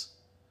attack us.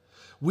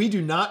 We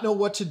do not know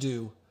what to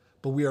do,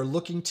 but we are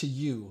looking to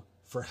you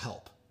for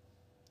help.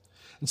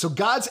 And so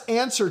God's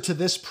answer to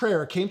this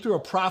prayer came through a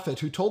prophet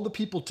who told the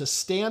people to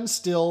stand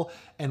still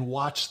and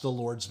watch the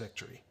Lord's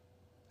victory.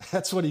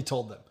 That's what he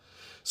told them.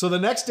 So the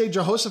next day,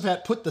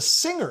 Jehoshaphat put the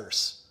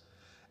singers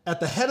at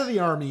the head of the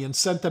army and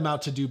sent them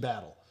out to do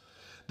battle.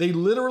 They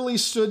literally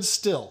stood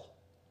still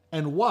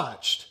and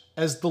watched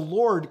as the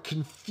Lord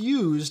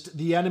confused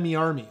the enemy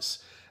armies.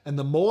 And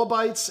the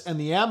Moabites and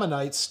the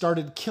Ammonites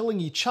started killing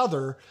each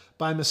other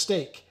by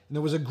mistake. And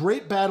there was a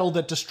great battle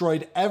that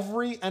destroyed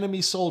every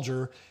enemy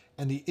soldier,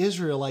 and the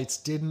Israelites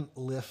didn't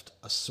lift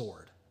a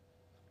sword.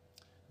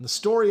 And the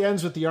story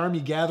ends with the army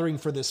gathering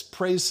for this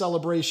praise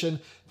celebration,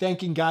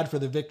 thanking God for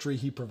the victory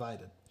he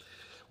provided.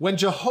 When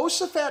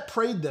Jehoshaphat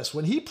prayed this,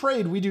 when he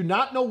prayed, "We do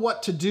not know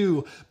what to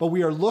do, but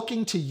we are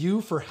looking to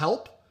you for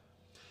help,"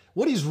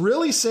 what he's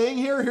really saying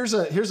here,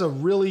 here's a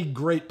really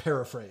great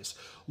paraphrase.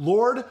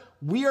 Lord,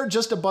 we are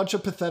just a bunch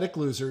of pathetic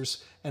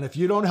losers, and if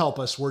you don't help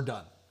us, we're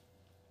done.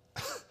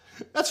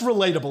 That's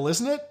relatable,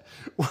 isn't it?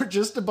 We're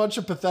just a bunch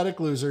of pathetic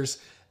losers,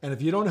 and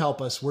if you don't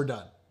help us, we're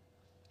done.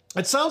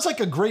 It sounds like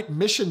a great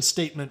mission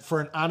statement for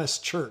an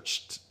honest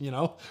church,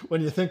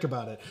 when you think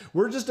about it.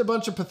 We're just a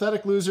bunch of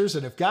pathetic losers,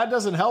 and if God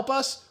doesn't help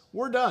us,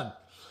 we're done.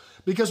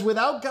 Because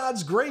without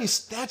God's grace,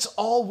 that's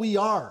all we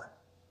are.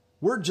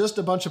 We're just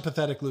a bunch of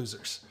pathetic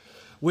losers.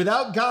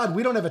 Without God,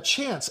 we don't have a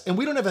chance, and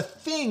we don't have a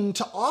thing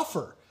to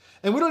offer,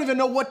 and we don't even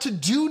know what to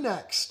do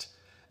next.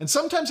 And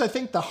sometimes I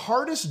think the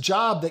hardest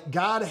job that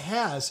God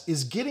has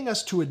is getting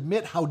us to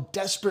admit how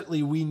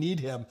desperately we need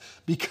him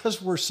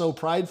because we're so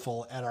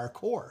prideful at our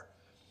core.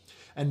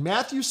 And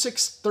Matthew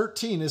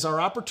 6:13 is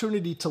our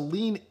opportunity to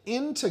lean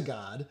into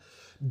God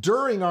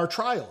during our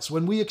trials,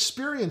 when we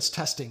experience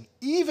testing,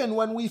 even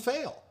when we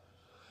fail.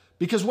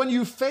 Because when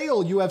you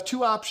fail, you have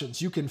two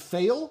options. You can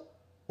fail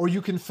or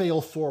you can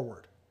fail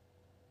forward.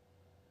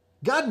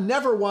 God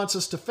never wants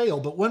us to fail,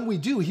 but when we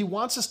do, he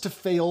wants us to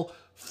fail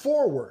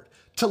forward,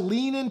 to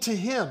lean into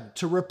him,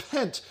 to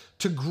repent,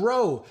 to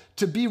grow,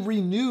 to be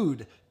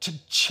renewed, to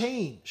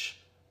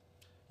change.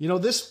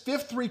 This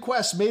fifth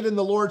request made in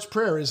the Lord's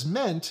Prayer is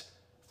meant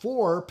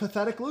for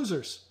pathetic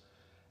losers.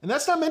 And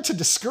that's not meant to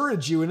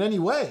discourage you in any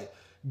way.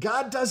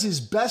 God does his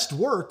best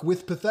work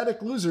with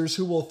pathetic losers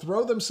who will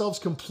throw themselves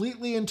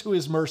completely into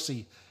his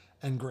mercy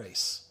and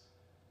grace.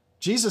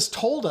 Jesus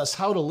told us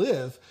how to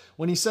live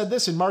when he said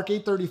this in Mark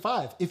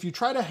 8:35. If you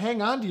try to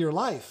hang on to your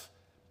life,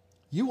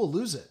 you will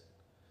lose it.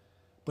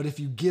 But if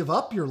you give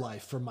up your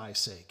life for my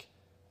sake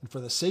and for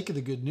the sake of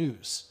the good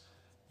news,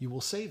 you will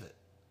save it.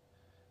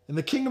 In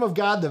the kingdom of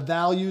God, the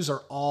values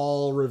are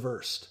all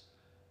reversed.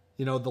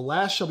 The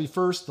last shall be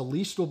first, the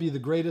least will be the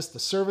greatest, the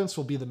servants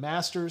will be the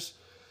masters.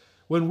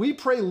 When we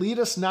pray, lead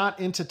us not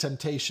into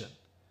temptation,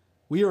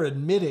 we are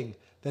admitting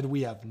that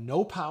we have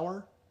no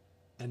power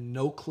and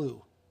no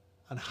clue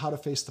on how to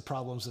face the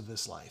problems of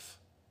this life.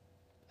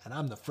 And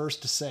I'm the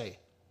first to say,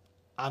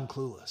 I'm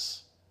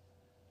clueless.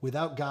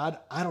 Without God,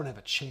 I don't have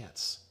a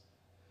chance.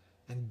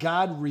 And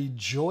God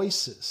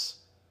rejoices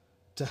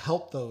to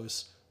help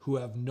those who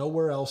have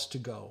nowhere else to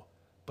go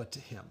but to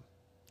him.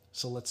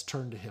 So let's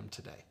turn to him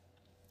today.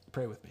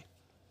 Pray with me.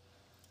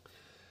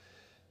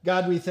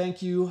 God, we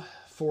thank you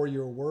for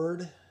your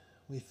word.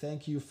 We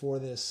thank you for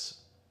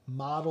this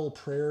model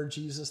prayer,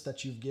 Jesus,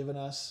 that you've given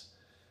us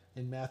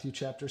in Matthew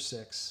chapter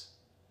 6.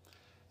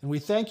 And we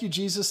thank you,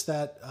 Jesus,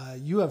 that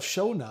you have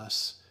shown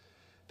us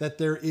that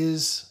there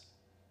is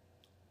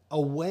a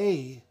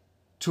way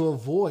to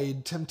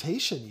avoid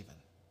temptation even.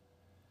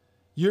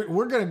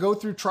 We're going to go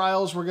through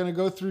trials. We're going to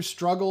go through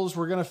struggles.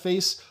 We're going to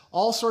face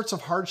all sorts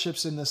of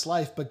hardships in this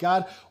life. But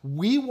God,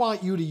 we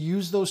want you to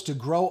use those to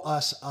grow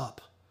us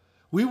up.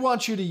 We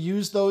want you to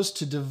use those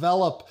to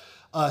develop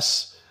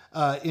us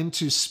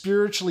into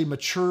spiritually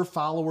mature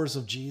followers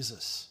of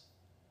Jesus.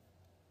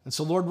 And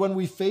so, Lord, when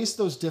we face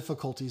those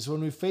difficulties,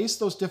 when we face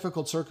those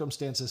difficult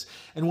circumstances,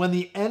 and when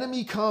the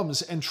enemy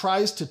comes and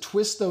tries to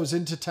twist those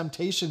into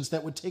temptations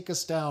that would take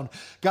us down,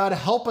 God,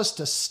 help us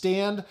to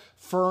stand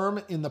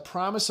firm in the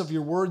promise of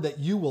your word that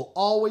you will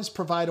always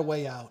provide a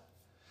way out.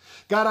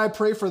 God, I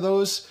pray for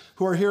those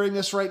who are hearing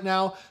this right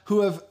now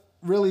who have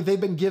they've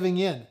been giving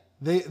in.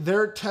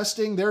 Their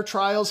testing, their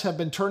trials have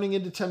been turning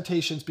into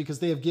temptations because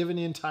they have given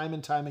in time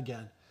and time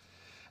again.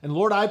 And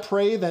Lord, I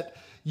pray that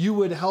you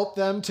would help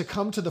them to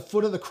come to the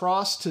foot of the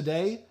cross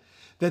today,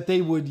 that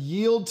they would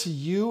yield to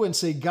you and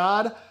say,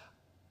 God,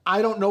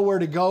 I don't know where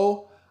to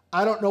go.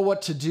 I don't know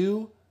what to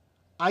do.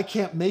 I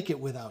can't make it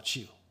without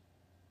you.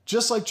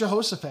 Just like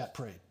Jehoshaphat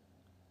prayed.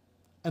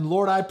 And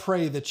Lord, I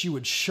pray that you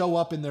would show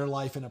up in their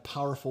life in a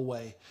powerful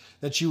way,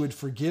 that you would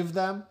forgive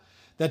them,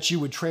 that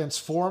you would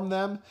transform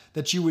them,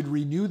 that you would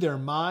renew their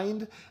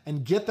mind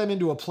and get them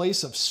into a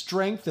place of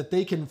strength that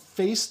they can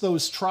face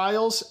those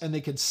trials and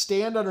they can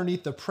stand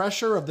underneath the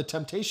pressure of the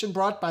temptation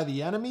brought by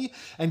the enemy.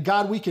 And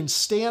God, we can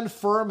stand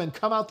firm and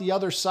come out the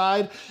other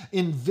side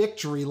in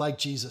victory like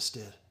Jesus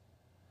did.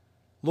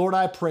 Lord,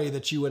 I pray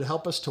that you would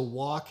help us to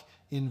walk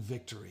in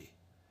victory.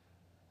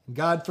 And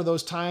God, for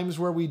those times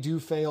where we do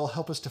fail,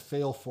 help us to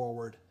fail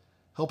forward.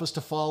 Help us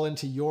to fall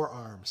into your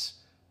arms,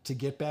 to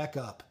get back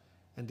up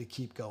and to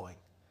keep going.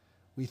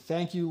 We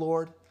thank you,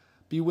 Lord.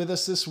 Be with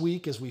us this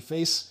week as we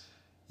face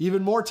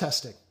even more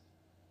testing.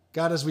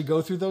 God, as we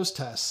go through those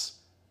tests,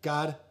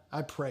 God,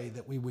 I pray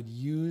that we would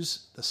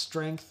use the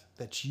strength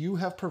that you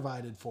have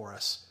provided for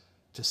us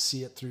to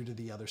see it through to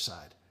the other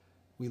side.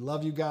 We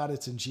love you, God.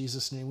 It's in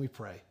Jesus' name we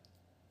pray.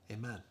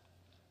 Amen.